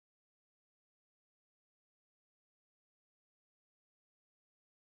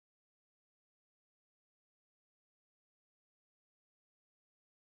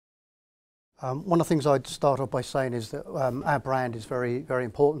One of the things I'd start off by saying is that our brand is very, very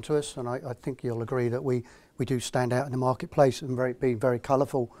important to us, and I think you'll agree that we do stand out in the marketplace and be very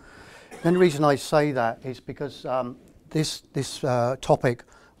colourful. And the reason I say that is because this topic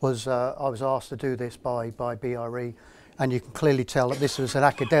was, I was asked to do this by BRE, and you can clearly tell that this was an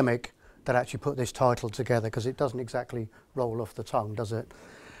academic that actually put this title together, because it doesn't exactly roll off the tongue, does it?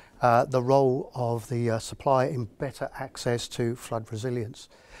 The role of the supplier in better access to flood resilience.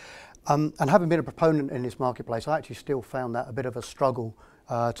 And having been a proponent in this marketplace, I actually still found that a bit of a struggle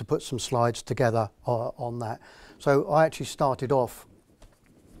to put some slides together on that. So I actually started off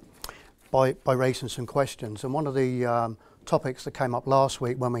by raising some questions. And one of the topics that came up last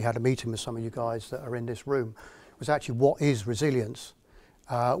week when we had a meeting with some of you guys that are in this room was actually, what is resilience?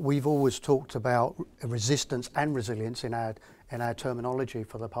 We've always talked about resistance and resilience in our terminology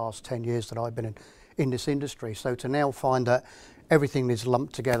for the past 10 years that I've been in this industry. So to now find that everything is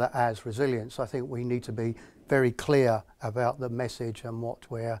lumped together as resilience, I think we need to be very clear about the message and what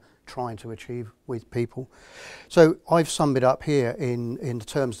we're trying to achieve with people. So I've summed it up here in the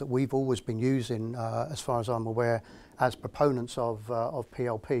terms that we've always been using, as far as I'm aware, as proponents of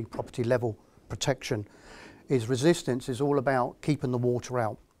PLP, property level protection. Is resistance is all about keeping the water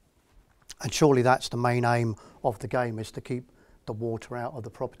out. And surely that's the main aim of the game, is to keep the water out of the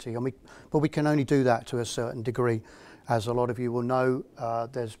property. But we can only do that to a certain degree. As a lot of you will know,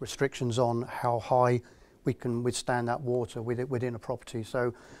 there's restrictions on how high we can withstand that water within a property.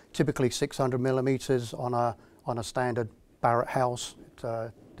 So typically 600 millimetres on a standard Barrett house,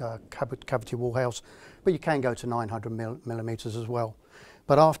 cavity wall house, but you can go to 900 millimetres as well.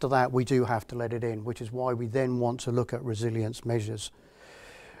 But after that, we do have to let it in, which is why we then want to look at resilience measures.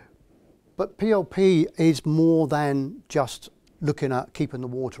 But PLP is more than just looking at keeping the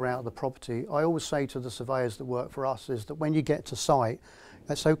water out of the property. I always say to the surveyors that work for us is that when you get to site,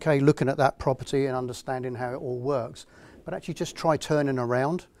 it's okay looking at that property and understanding how it all works, but actually just try turning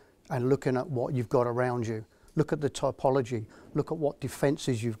around and looking at what you've got around you. Look at the typology, look at what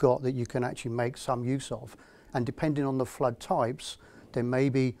defences you've got that you can actually make some use of. And depending on the flood types, there may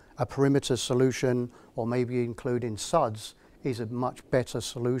be a perimeter solution, or maybe including SUDs is a much better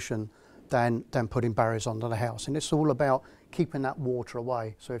solution than putting barriers onto the house. And it's all about keeping that water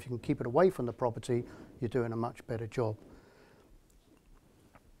away. So if you can keep it away from the property, you're doing a much better job.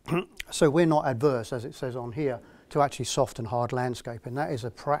 So we're not adverse, as it says on here, to actually soft and hard landscaping. That is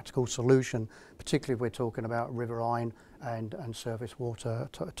a practical solution, particularly if we're talking about riverine and surface water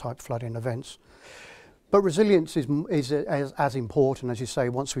type flooding events. But resilience is as important, as you say,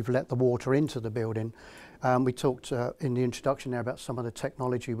 once we've let the water into the building. We talked in the introduction there about some of the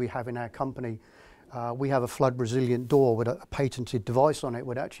technology we have in our company. We have a flood resilient door with a patented device on it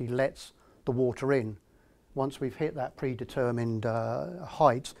which actually lets the water in. Once we've hit that predetermined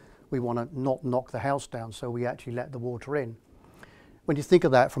height, we want to not knock the house down, so we actually let the water in. When you think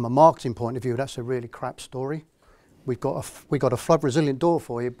of that from a marketing point of view, that's a really crap story. We've got a flood resilient door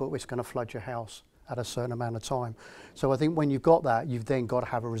for you, but it's going to flood your house at a certain amount of time. So I think when you've got that, you've then got to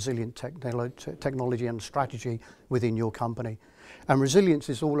have a resilient technology and strategy within your company. And resilience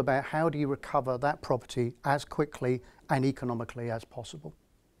is all about how do you recover that property as quickly and economically as possible.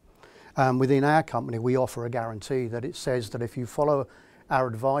 Within our company, we offer a guarantee that it says that if you follow our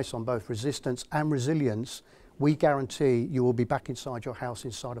advice on both resistance and resilience, we guarantee you will be back inside your house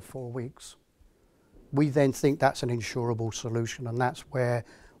inside of 4 weeks. We then think that's an insurable solution, and that's where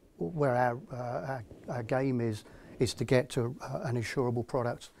our game is to get to an insurable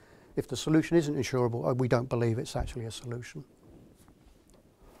product. If the solution isn't insurable, we don't believe it's actually a solution.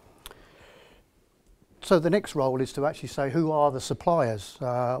 So the next role is to actually say, who are the suppliers?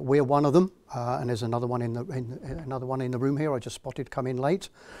 We're one of them, and there's another one in the room here. I just spotted come in late,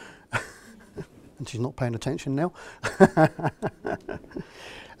 and she's not paying attention now.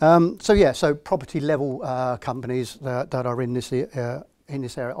 So property level companies that are in this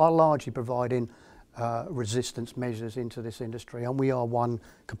area are largely providing resistance measures into this industry, and we are one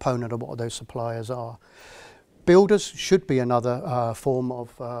component of what those suppliers are. Builders should be another form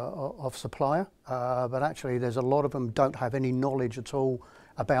of supplier, but actually there's a lot of them don't have any knowledge at all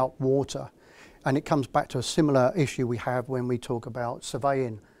about water. And it comes back to a similar issue we have when we talk about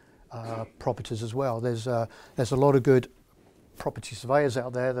surveying properties as well. There's a lot of good property surveyors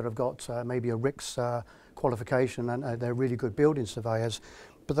out there that have got maybe a RICS qualification, and they're really good building surveyors,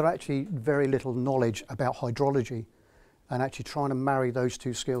 but they're actually very little knowledge about hydrology. And actually trying to marry those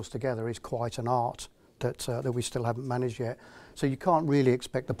two skills together is quite an art that we still haven't managed yet. So you can't really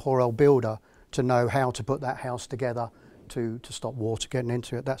expect the poor old builder to know how to put that house together to stop water getting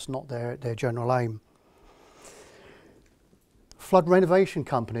into it. That's not their general aim. Flood renovation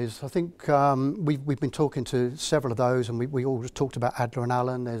companies, I think we've been talking to several of those, and we always talked about Adler and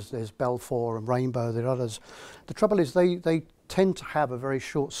Allen, there's Balfour and Rainbow, there are others. The trouble is they tend to have a very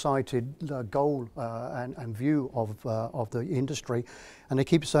short-sighted goal and view of the industry, and they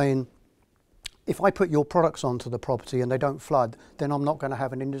keep saying, if I put your products onto the property and they don't flood, then I'm not going to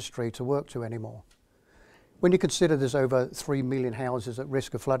have an industry to work to anymore. When you consider there's over 3 million houses at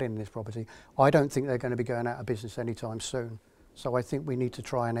risk of flooding in this property, I don't think they're going to be going out of business anytime soon. So I think we need to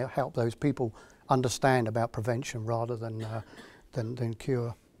try and help those people understand about prevention rather than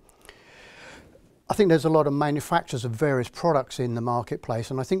cure. I think there's a lot of manufacturers of various products in the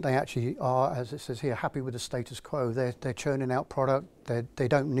marketplace, and I think they actually are, as it says here, happy with the status quo. They're churning out product. They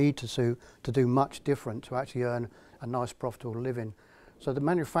don't need to do much different to actually earn a nice profitable living. So the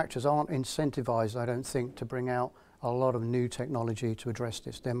manufacturers aren't incentivized, I don't think, to bring out a lot of new technology to address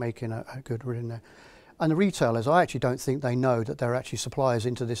this. They're making a good rid in there. And the retailers, I actually don't think they know that they're actually suppliers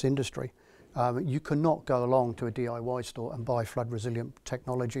into this industry. You cannot go along to a DIY store and buy flood resilient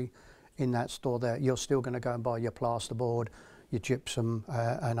technology in that store there. You're still going to go and buy your plasterboard, your gypsum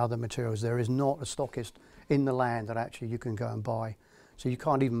and other materials. There is not a stockist in the land that actually you can go and buy. So you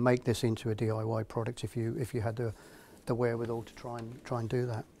can't even make this into a DIY product if you had the wherewithal to try and do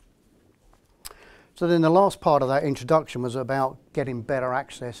that. So then the last part of that introduction was about getting better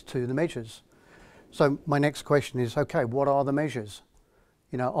access to the measures. So my next question is, okay, what are the measures?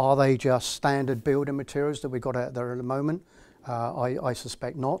 You know, are they just standard building materials that we've got out there at the moment? I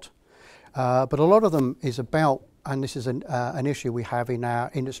suspect not. But a lot of them is about, and this is an issue we have in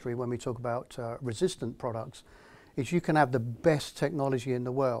our industry when we talk about resistant products, is you can have the best technology in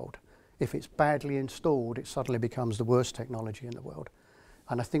the world. If it's badly installed, it suddenly becomes the worst technology in the world.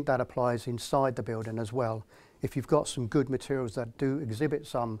 And I think that applies inside the building as well. If you've got some good materials that do exhibit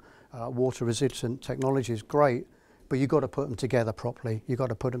some water resistant technologies, great, but you've got to put them together properly. You've got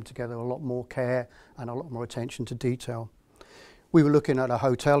to put them together with a lot more care and a lot more attention to detail. We were looking at a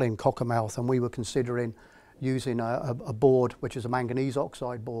hotel in Cockermouth, and we were considering using a board, which is a manganese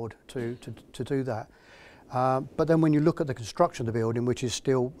oxide board, to do that. But then when you look at the construction of the building, which is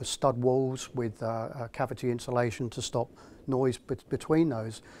still stud walls with cavity insulation to stop noise between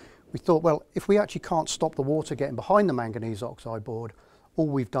those, we thought, well, if we actually can't stop the water getting behind the manganese oxide board, all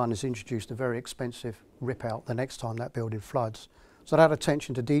we've done is introduced a very expensive rip out the next time that building floods. So that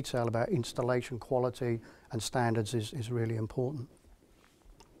attention to detail about installation quality and standards is really important.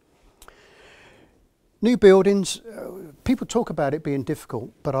 New buildings, people talk about it being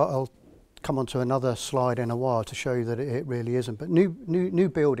difficult, but I'll come on to another slide in a while to show you that it really isn't. But new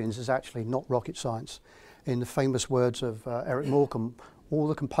buildings is actually not rocket science. In the famous words of Eric Morecambe, all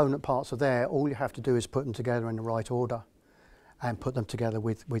the component parts are there. All you have to do is put them together in the right order and put them together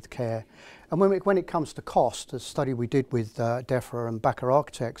with care. And when it comes to cost, the study we did with DEFRA and Backer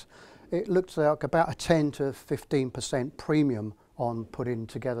Architects, it looked like about a 10 to 15% premium on putting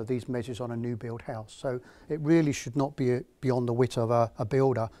together these measures on a new build house. So it really should not be beyond the wit of a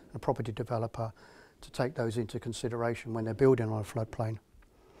builder, a property developer, to take those into consideration when they're building on a floodplain.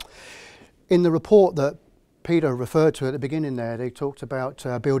 In the report that Peter referred to at the beginning there, they talked about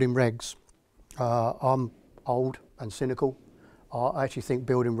building regs. I'm old and cynical. I actually think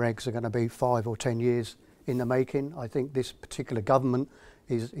building regs are going to be 5 or 10 years in the making. I think this particular government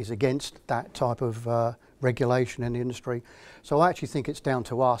is against that type of regulation in the industry. So I actually think it's down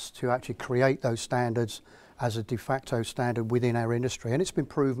to us to actually create those standards as a de facto standard within our industry. And it's been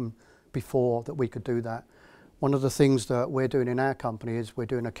proven before that we could do that. One of the things that we're doing in our company is we're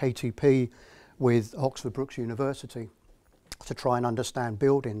doing a KTP with Oxford Brookes University to try and understand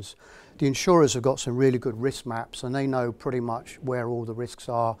buildings. The insurers have got some really good risk maps, and they know pretty much where all the risks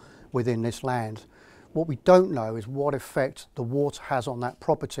are within this land. What we don't know is what effect the water has on that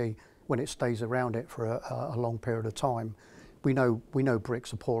property when it stays around it for a long period of time. We know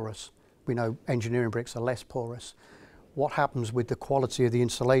bricks are porous. We know engineering bricks are less porous. What happens with the quality of the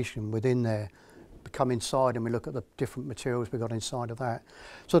insulation within there? We come inside and we look at the different materials we've got inside of that.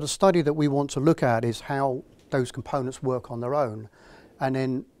 So the study that we want to look at is how those components work on their own, and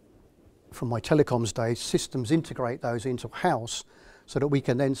then from my telecoms days, systems integrate those into a house so that we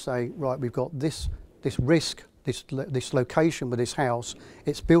can then say, right, we've got this risk, this location with this house,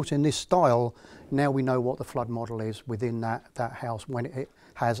 it's built in this style, now we know what the flood model is within that house when it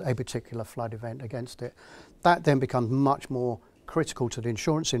has a particular flood event against it. That then becomes much more critical to the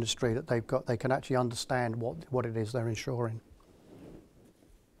insurance industry, that they can actually understand what it is they're insuring.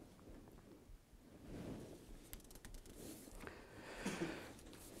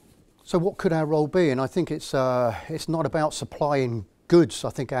 So what could our role be? And I think it's not about supplying goods. I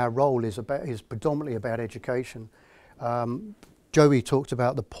think our role is predominantly about education. Joey talked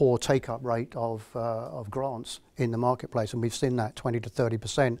about the poor take-up rate of grants in the marketplace, and we've seen that 20 to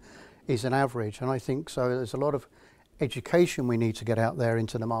 30% is an average. And I think so. There's a lot of education we need to get out there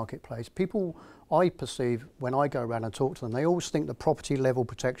into the marketplace. People, I perceive when I go around and talk to them, they always think that property level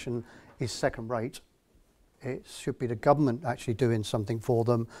protection is second rate. It should be the government actually doing something for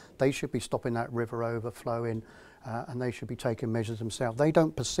them. They should be stopping that river overflowing, and they should be taking measures themselves. They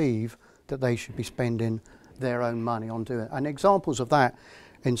don't perceive that they should be spending their own money on doing it. And examples of that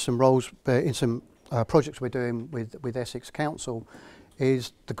in some roles, in some projects we're doing with Essex Council,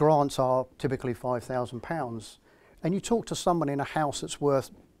 is the grants are typically £5,000, and you talk to someone in a house that's worth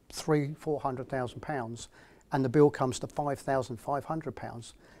 £300,000–400,000, and the bill comes to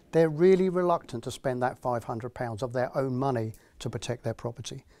 £5,500. They're really reluctant to spend that £500 of their own money to protect their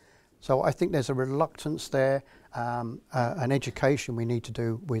property. So I think there's a reluctance there, an education we need to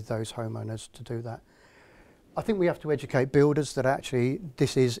do with those homeowners to do that. I think we have to educate builders that actually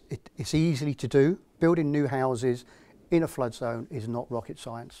it's easy to do. Building new houses in a flood zone is not rocket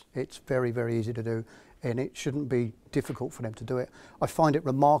science. It's very, very easy to do, and it shouldn't be difficult for them to do it. I find it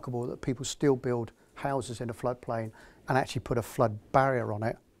remarkable that people still build houses in a floodplain and actually put a flood barrier on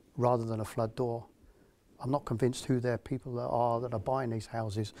it rather than a flood door. I'm not convinced who their people that are buying these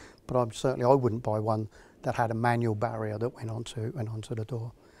houses, but I wouldn't buy one that had a manual barrier that went onto the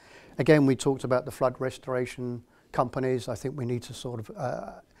door. Again, we talked about the flood restoration companies. I think we need to sort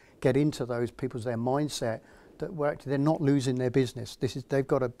of get into those people's their mindset that they're not losing their business. They've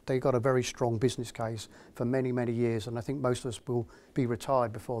got a very strong business case for many, many years, and I think most of us will be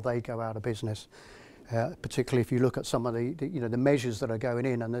retired before they go out of business. Particularly if you look at some of the measures that are going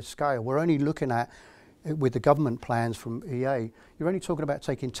in and the scale. We're only looking at, with the government plans from EA, you're only talking about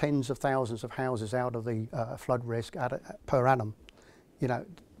taking tens of thousands of houses out of the flood risk per annum.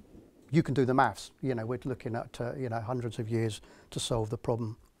 You can do the maths. We're looking at hundreds of years to solve the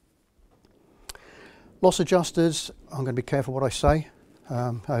problem. Loss adjusters, I'm going to be careful what I say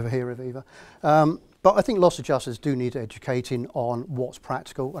over here, Aviva. But I think loss adjusters do need educating on what's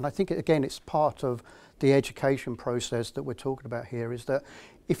practical, and I think again it's part of the education process that we're talking about here, is that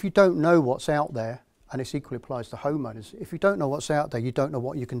if you don't know what's out there, and this equally applies to homeowners, if you don't know what's out there, you don't know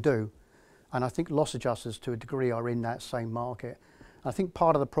what you can do. And I think loss adjusters to a degree are in that same market. I think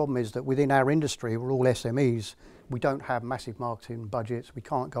part of the problem is that within our industry, we're all SMEs, we don't have massive marketing budgets, we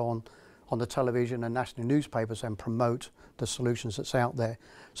can't go on the television and national newspapers and promote the solutions that's out there.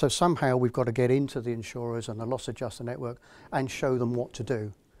 So somehow we've got to get into the insurers and the loss adjuster network and show them what to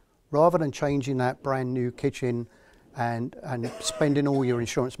do. Rather than changing that brand new kitchen and spending all your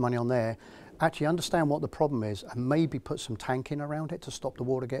insurance money on there, actually understand what the problem is and maybe put some tanking around it to stop the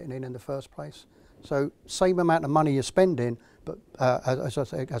water getting in the first place. So same amount of money you're spending, but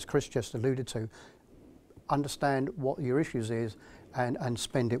as Chris just alluded to, understand what your issues is and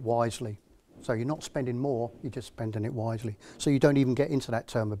spend it wisely. So you're not spending more, you're just spending it wisely. So you don't even get into that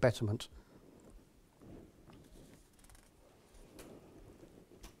term of betterment.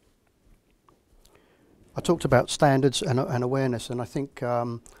 I talked about standards and awareness, and I think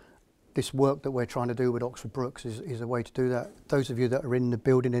this work that we're trying to do with Oxford Brookes is a way to do that. Those of you that are in the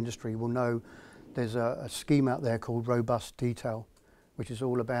building industry will know there's a scheme out there called Robust Detail, which is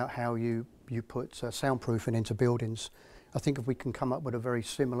all about how you put soundproofing into buildings. I think if we can come up with a very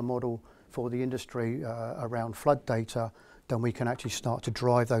similar model for the industry around flood data, then we can actually start to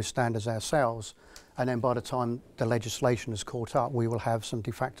drive those standards ourselves. And then by the time the legislation is caught up, we will have some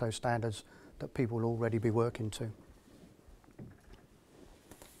de facto standards that people will already be working to.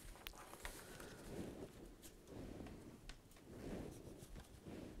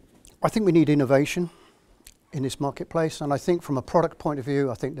 I think we need innovation in this marketplace, and I think from a product point of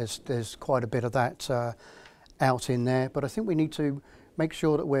view, I think there's quite a bit of that out in there, but I think we need to make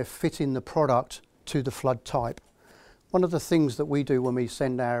sure that we're fitting the product to the flood type. One of the things that we do when we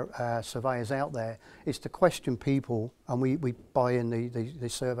send our surveyors out there is to question people, and we buy in the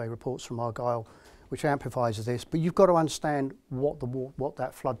survey reports from Argyll, which amplifies this, but you've got to understand what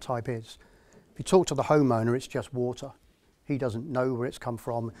that flood type is. If you talk to the homeowner, it's just water. He doesn't know where it's come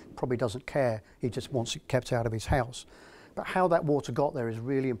from, probably doesn't care, he just wants it kept out of his house. But how that water got there is a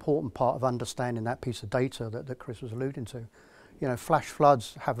really important part of understanding that piece of data that Chris was alluding to. Flash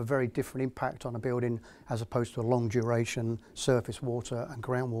floods have a very different impact on a building as opposed to a long duration surface water and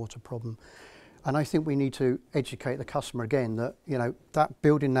groundwater problem. And I think we need to educate the customer again that, that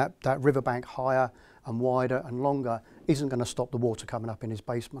building that riverbank higher and wider and longer isn't going to stop the water coming up in his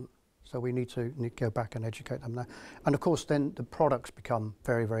basement. So we need to go back and educate them there. And of course then the products become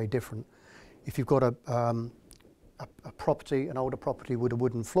very, very different. If you've got a property, an older property with a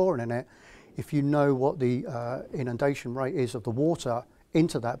wooden flooring in it, if you know what the inundation rate is of the water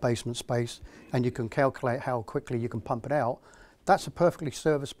into that basement space, and you can calculate how quickly you can pump it out, that's a perfectly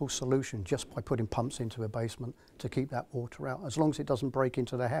serviceable solution just by putting pumps into a basement to keep that water out. As long as it doesn't break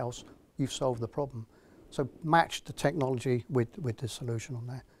into the house, you've solved the problem. So match the technology with the solution on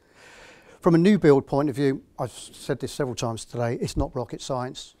there. From a new build point of view, I've said this several times today, it's not rocket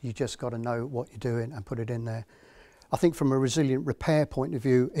science. You just got to know what you're doing and put it in there. I think from a resilient repair point of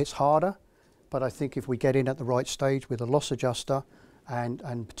view, it's harder, but I think if we get in at the right stage with a loss adjuster,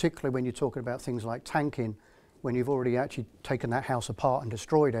 and particularly when you're talking about things like tanking, when you've already actually taken that house apart and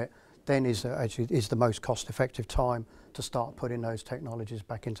destroyed it, then is the most cost-effective time to start putting those technologies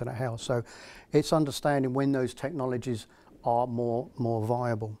back into the house. So it's understanding when those technologies are more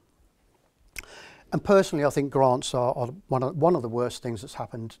viable. And personally, I think grants are one of the worst things that's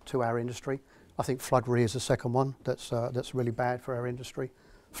happened to our industry. I think flood RE is the second one that's really bad for our industry.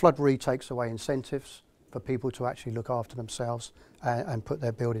 Flood RE takes away incentives for people to actually look after themselves and put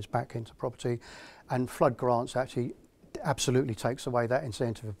their buildings back into property. And flood grants actually absolutely takes away that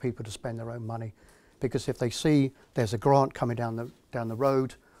incentive for people to spend their own money. Because if they see there's a grant coming down the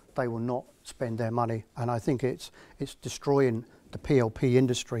road, they will not spend their money. And I think it's destroying the PLP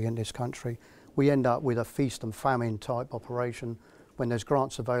industry in this country. We end up with a feast and famine type operation. When there's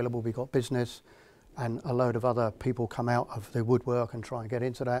grants available, we've got business, and a load of other people come out of the woodwork and try and get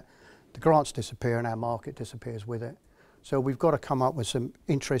into that. The grants disappear and our market disappears with it. So we've got to come up with some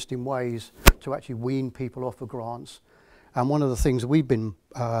interesting ways to actually wean people off of grants. And one of the things we've been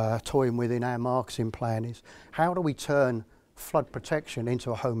toying with in our marketing plan is how do we turn flood protection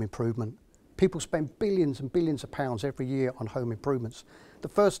into a home improvement? People spend billions and billions of pounds every year on home improvements. The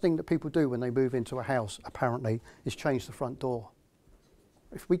first thing that people do when they move into a house, apparently, is change the front door.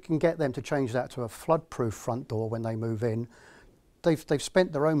 If we can get them to change that to a flood-proof front door when they move in, they've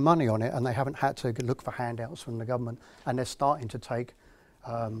spent their own money on it and they haven't had to look for handouts from the government, and they're starting to take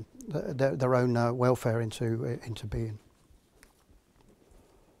their own welfare into being.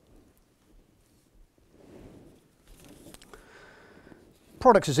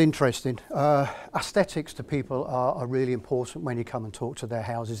 Products is interesting. Aesthetics to people are really important when you come and talk to their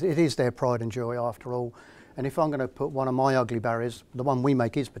houses. It is their pride and joy after all. And if I'm going to put one of my ugly barriers, the one we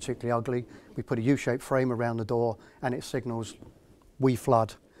make is particularly ugly, we put a U-shaped frame around the door and it signals we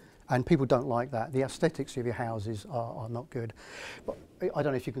flood. And people don't like that. The aesthetics of your houses are not good. But I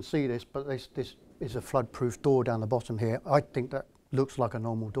don't know if you can see this, but this is a flood-proof door down the bottom here. I think that looks like a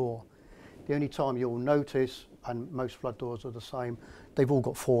normal door. The only time you'll notice, and most flood doors are the same, they've all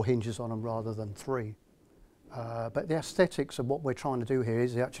got 4 hinges on them rather than 3. But the aesthetics of what we're trying to do here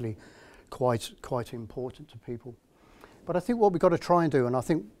is actually quite important to people. But I think what we've got to try and do, and I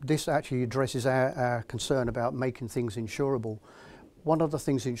think this actually addresses our concern about making things insurable. One of the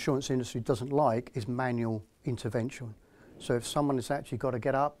things the insurance industry doesn't like is manual intervention. So if someone has actually got to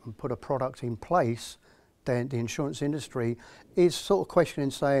get up and put a product in place, then the insurance industry is sort of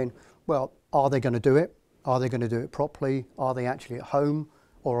questioning, saying, well, are they going to do it? Are they going to do it properly? Are they actually at home,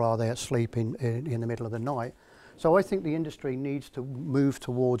 or are they asleep in the middle of the night? So I think the industry needs to move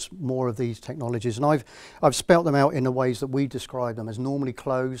towards more of these technologies, and I've spelt them out in the ways that we describe them as normally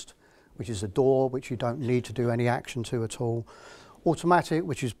closed, which is a door which you don't need to do any action to at all. Automatic,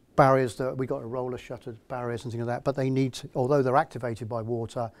 which is barriers that we got a roller shutter barriers and things like that, but they need to, although they're activated by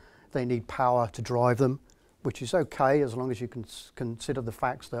water, they need power to drive them, which is okay as long as you can consider the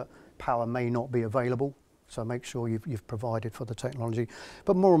facts that power may not be available. So make sure you've provided for the technology.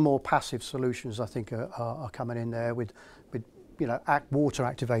 But more and more passive solutions, I think, are coming in there with you know, water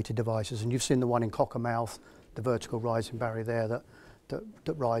activated devices. And you've seen the one in Cockermouth, the vertical rising barrier there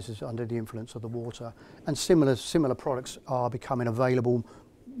that rises under the influence of the water. And similar products are becoming available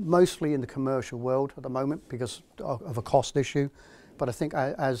mostly in the commercial world at the moment because of a cost issue. But I think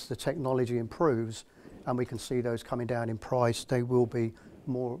as the technology improves and we can see those coming down in price, they will be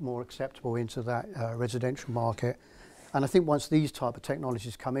more acceptable into that residential market. And I think once these type of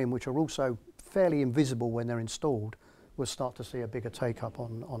technologies come in, which are also fairly invisible when they're installed, we'll start to see a bigger take up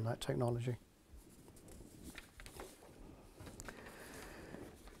on that technology.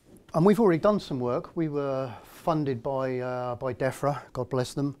 And we've already done some work. We were funded by DEFRA, God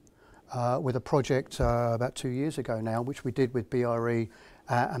bless them, with a project about 2 years ago now, which we did with BRE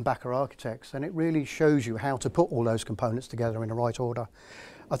and Backer Architects, and it really shows you how to put all those components together in the right order.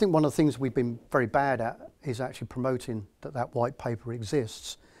 I think one of the things we've been very bad at is actually promoting that white paper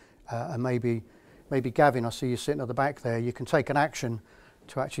exists, and maybe Gavin, I see you sitting at the back there, you can take an action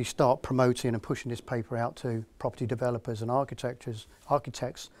to actually start promoting and pushing this paper out to property developers and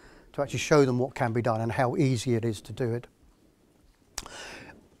architects to actually show them what can be done and how easy it is to do it.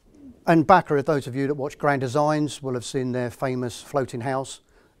 And BRE, those of you that watch Grand Designs will have seen their famous floating house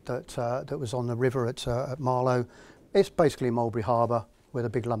that was on the river at Marlow. It's basically Mulberry Harbour with a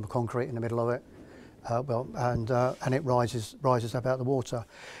big lump of concrete in the middle of it. And it rises up out of the water.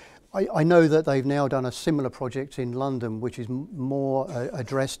 I know that they've now done a similar project in London, which is more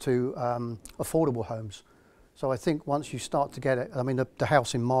addressed to affordable homes. So I think once you start to get it, I mean, the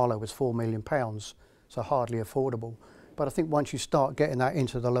house in Marlow was £4 million, so hardly affordable. But I think once you start getting that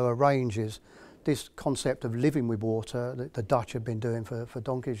into the lower ranges, this concept of living with water that the Dutch have been doing for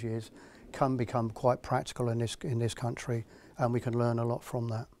donkey's years can become quite practical in this country, and we can learn a lot from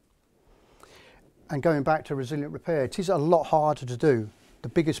that. And going back to resilient repair, it is a lot harder to do. The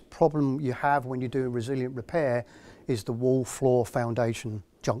biggest problem you have when you're doing resilient repair is the wall, floor, foundation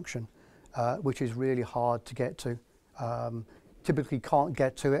junction, which is really hard to get to. Typically can't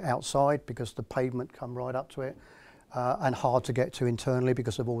get to it outside because the pavement come right up to it, and hard to get to internally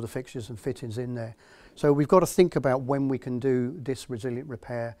because of all the fixtures and fittings in there. So we've got to think about when we can do this resilient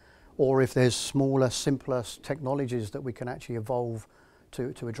repair, or if there's smaller, simpler technologies that we can actually evolve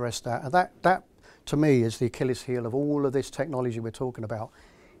to address that. And that to me is the Achilles heel of all of this technology we're talking about.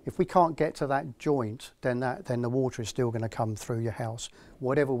 If we can't get to that joint, then the water is still going to come through your house,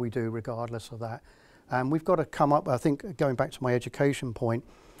 whatever we do, regardless of that. And we've got to come up, I think, going back to my education point,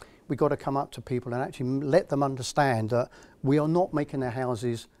 we've got to come up to people and actually let them understand that we are not making their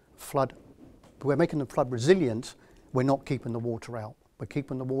houses flood, we're making them flood resilient, we're not keeping the water out. We're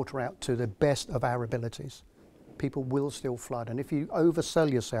keeping the water out to the best of our abilities. People will still flood, and if you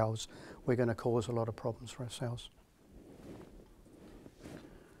oversell yourselves, we're going to cause a lot of problems for ourselves.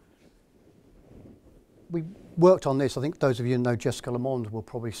 We worked on this. I think those of you who know Jessica Lamond will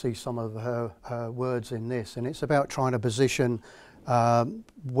probably see some of her words in this, and it's about trying to position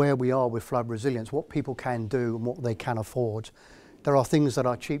where we are with flood resilience, what people can do and what they can afford. There are things that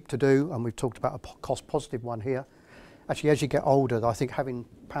are cheap to do, and we've talked about a cost positive one here. Actually, as you get older, I think having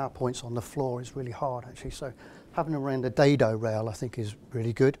power points on the floor is really hard, actually. So having around a dado rail, I think, is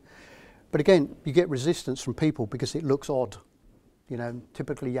really good. But again, you get resistance from people because it looks odd. You know,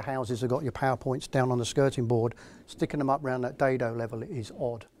 typically your houses have got your power points down on the skirting board. Sticking them up around that dado level is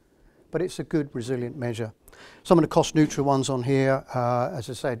odd. But it's a good resilient measure. Some of the cost neutral ones on here, as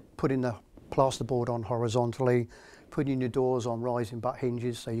I said, putting the plasterboard on horizontally, putting your doors on rising butt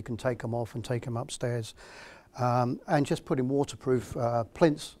hinges so you can take them off and take them upstairs. And just putting waterproof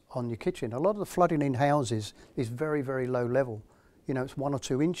plinths on your kitchen. A lot of the flooding in houses is very, very low level. You know, it's 1 or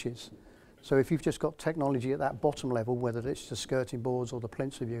 2 inches. So if you've just got technology at that bottom level, whether it's the skirting boards or the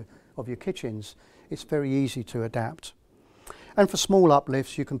plinths of your kitchens, it's very easy to adapt. And for small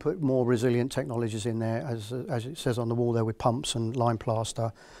uplifts, you can put more resilient technologies in there, as it says on the wall there, with pumps and lime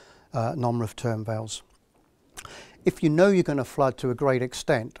plaster, non-return valves. If you know you're going to flood to a great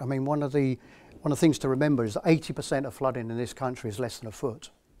extent, I mean, one of the things to remember is that 80% of flooding in this country is less than a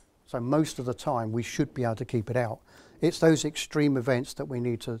foot. So most of the time we should be able to keep it out. It's those extreme events that we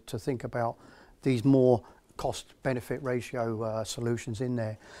need to think about these more cost-benefit ratio solutions in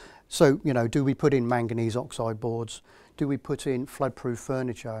there. So, you know, do we put in manganese oxide boards? Do we put in flood-proof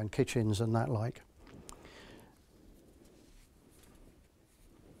furniture and kitchens and that like?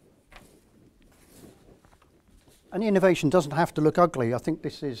 And the innovation doesn't have to look ugly. I think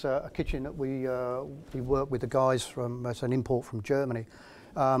this is a kitchen that we work with the guys from, it's an import from Germany.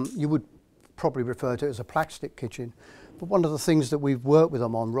 You would probably refer to it as a plastic kitchen. But one of the things that we've worked with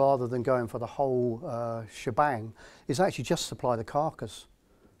them on, rather than going for the whole shebang, is actually just supply the carcass.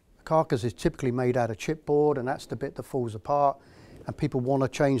 The carcass is typically made out of chipboard, and that's the bit that falls apart. And people want to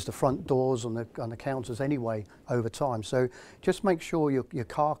change the front doors on the counters anyway over time. So just make sure your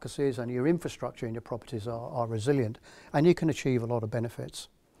carcasses and your infrastructure in your properties are resilient, and you can achieve a lot of benefits.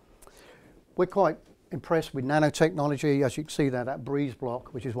 We're quite impressed with nanotechnology. As you can see there, that breeze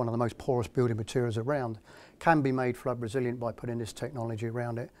block, which is one of the most porous building materials around, can be made flood resilient by putting this technology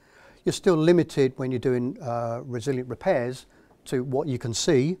around it. You're still limited when you're doing resilient repairs to what you can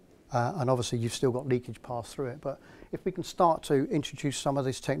see, and obviously you've still got leakage pass through it. But if we can start to introduce some of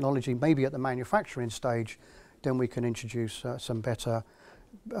this technology, maybe at the manufacturing stage, then we can introduce some better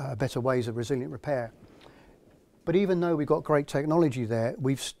ways of resilient repair. But even though we've got great technology there,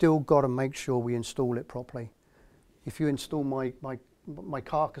 we've still got to make sure we install it properly. If you install my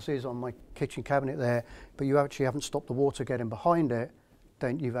carcasses on my kitchen cabinet there, but you actually haven't stopped the water getting behind it,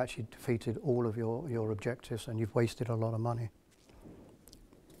 then you've actually defeated all of your objectives and you've wasted a lot of money.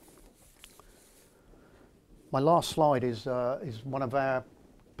 My last slide is one of our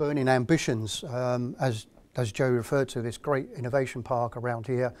burning ambitions. As Joe referred to, this great innovation park around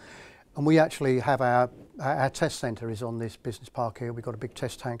here. And we actually have our test centre is on this business park here. We've got a big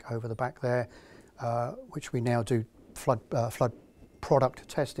test tank over the back there, which we now do flood product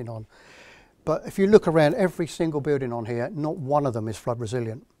testing on. But if you look around every single building on here, not one of them is flood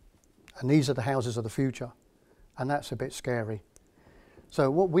resilient. And these are the houses of the future. And that's a bit scary. So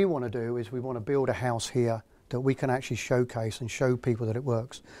what we want to do is we want to build a house here that we can actually showcase and show people that it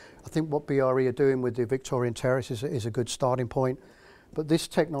works. I think what BRE are doing with the Victorian terraces is a good starting point. But this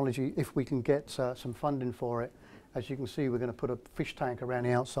technology, if we can get some funding for it, as you can see, we're going to put a fish tank around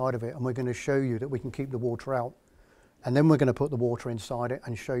the outside of it, and we're going to show you that we can keep the water out. And then we're going to put the water inside it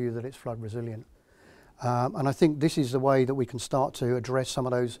and show you that it's flood resilient. And I think this is the way that we can start to address some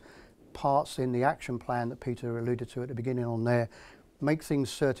of those parts in the action plan that Peter alluded to at the beginning on there. Make things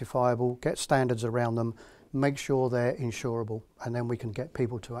certifiable, get standards around them, make sure they're insurable, and then we can get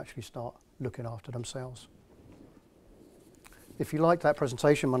people to actually start looking after themselves. If you liked that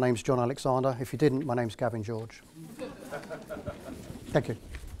presentation, my name's John Alexander. If you didn't, my name's Gavin George. Thank you.